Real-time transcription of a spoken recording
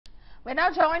We're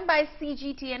now joined by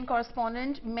CGTN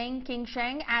correspondent Meng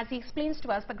Qingsheng as he explains to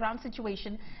us the ground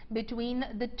situation between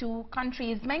the two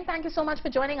countries. Meng, thank you so much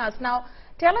for joining us. Now,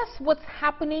 tell us what's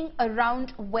happening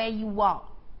around where you are.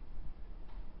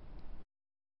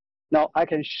 Now, I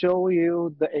can show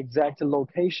you the exact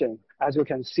location. As you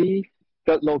can see,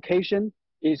 the location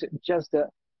is just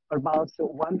about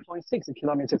 1.6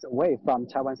 kilometers away from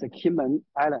Taiwan's Qingsheng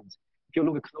Island. If you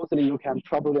look closely, you can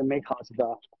probably make out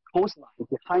the coastline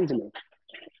behind me.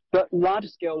 The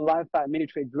large-scale live-fire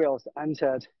military drills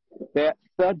entered their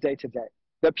third day today.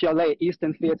 The PLA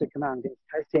Eastern Theater Command is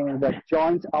testing the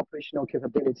joint operational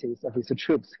capabilities of its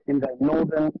troops in the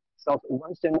northern,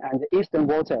 southwestern, and eastern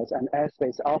waters and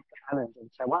airspace of the island of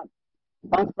Taiwan.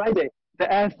 On Friday,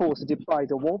 the Air Force deployed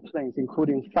warplanes,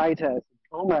 including fighters,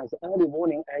 bombers, early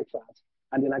warning aircraft,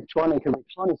 and electronic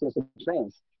reconnaissance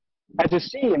planes. As you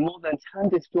see, more than 10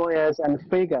 destroyers and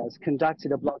frigates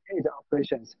conducted blockade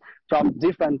operations from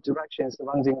different directions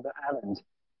surrounding the island.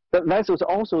 The vessels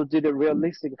also did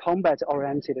realistic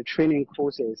combat-oriented training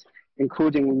courses,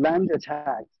 including land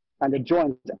attacks and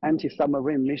joint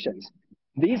anti-submarine missions.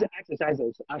 These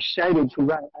exercises are scheduled to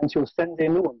run until Sunday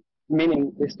noon,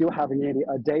 meaning they still have nearly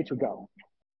a day to go.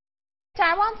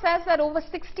 Taiwan says that over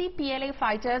 60 PLA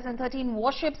fighters and 13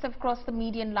 warships have crossed the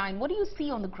median line. What do you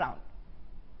see on the ground?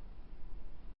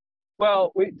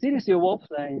 Well, we did see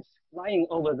warplanes flying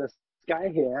over the sky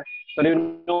here, but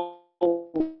you know,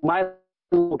 my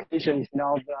location is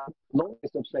now the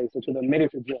longest place to the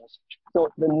military drills. So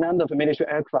the number of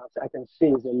military aircraft I can see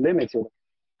is limited.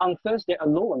 On Thursday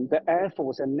alone, the Air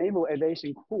Force and Naval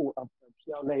Aviation Corps of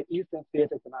the PLA Eastern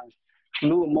Theater Command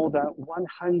flew more than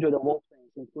 100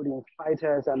 warplanes, including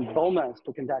fighters and bombers,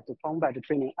 to conduct combat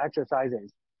training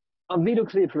exercises. A video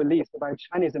clip released by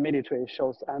Chinese military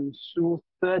shows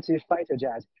Su-30 fighter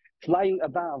jets flying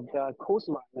above the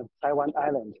coastline of Taiwan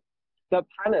Island. The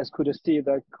pilots could see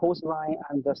the coastline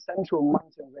and the central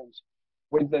mountain range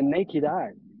with the naked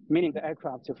eye, meaning the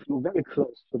aircraft flew very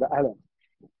close to the island.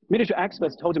 Military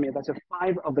experts told me that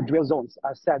 5 of the drill zones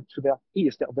are set to the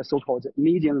east of the so-called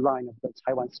median line of the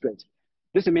Taiwan Strait.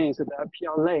 This means that the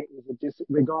PLA is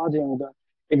disregarding the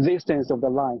existence of the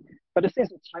line. But since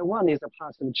Taiwan is a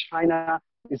part of China,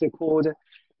 is called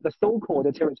the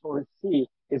so-called territorial sea,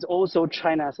 is also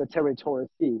China's territorial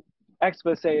sea.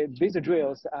 Experts say these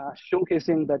drills are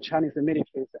showcasing the Chinese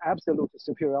military's absolute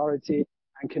superiority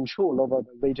and control over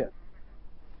the region.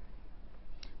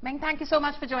 Meng, thank you so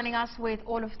much for joining us with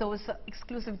all of those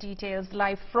exclusive details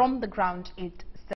live from the ground.